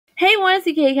Hey, wanna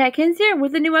see Webkinz here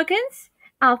with the new Webkinz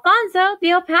Alfonzo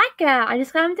the Alpaca. I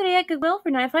just got him today at Goodwill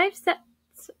for 95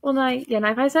 cents. Well,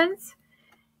 95 cents.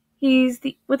 He's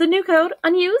with the new code,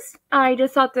 unused. I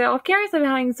just thought the off camera, so I'm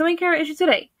having so many camera issues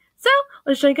today. So,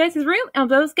 let's show you guys his room,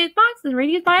 and I'll skate box and read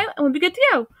his bio, and we'll be good to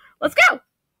go. Let's go!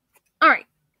 Alright.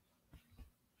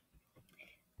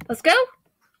 Let's go.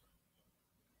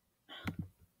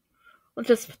 Let's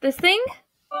just put this thing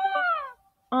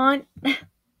on.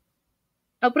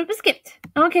 Open up a skipped.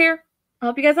 I don't care. I'll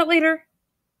help you guys out later.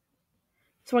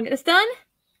 Just want to get this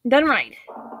done right.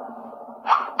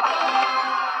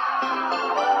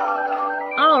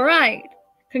 Alright.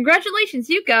 Congratulations,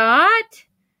 you got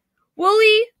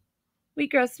Woolly,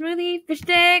 Wheatgrass Smoothie, Fish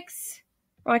Sticks,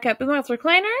 Rock Out Boom House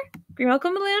Recliner, Green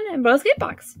Welcome Balloon, and Bo's Gift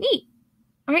Box. Neat.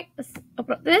 Alright, let's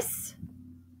open up this.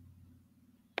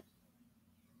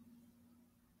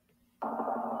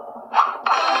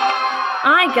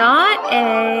 I got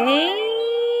a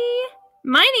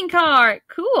mining cart.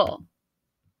 Cool.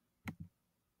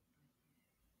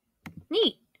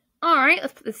 Neat. Alright,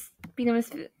 let's put this feed him this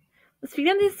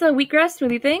wheatgrass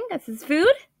smoothie thing. That's his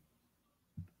food.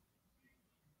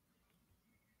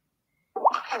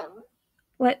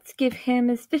 Let's give him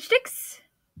his fish sticks.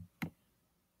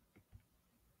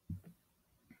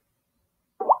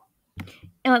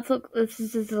 And let's look, this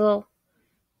is his little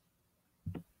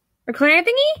recliner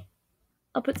thingy.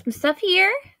 I'll put some stuff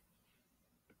here.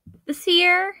 This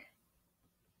here.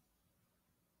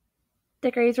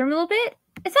 Decorate his room a little bit.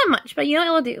 It's not much, but you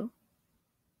know what it'll do.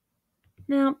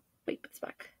 Now, wait, put this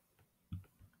back.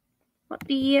 Want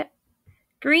the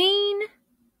green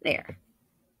there.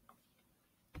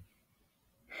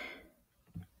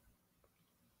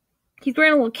 He's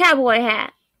wearing a little cowboy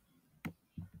hat.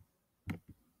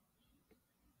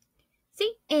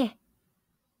 See? There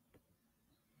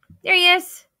he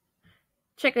is.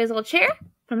 Check out his little chair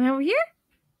from over here.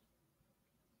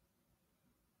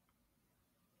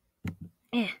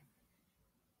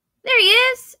 There he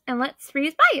is. And let's read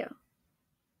his bio.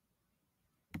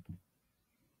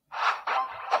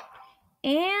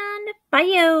 And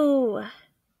bio.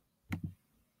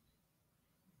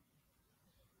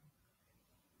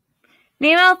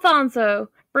 Name Alfonso.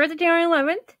 Birthday January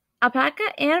 11th.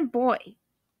 Alpaca and boy.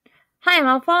 Hi, I'm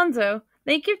Alfonzo.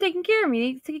 Thank you for taking care of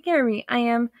me. I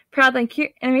am proud and an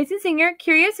amazing singer,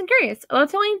 curious and curious. I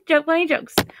love telling funny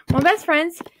jokes. One of my best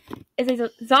friends is a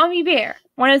zombie bear.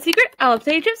 Want to know a secret? I love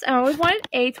potato chips and I always wanted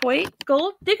a toy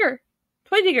digger.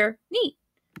 Neat.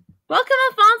 Welcome,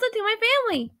 Alfonso, to my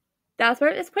family. That's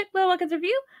this quick little Webkinz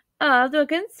review of the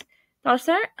Webkinz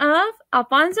Center of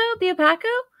Alfonzo the Alpaca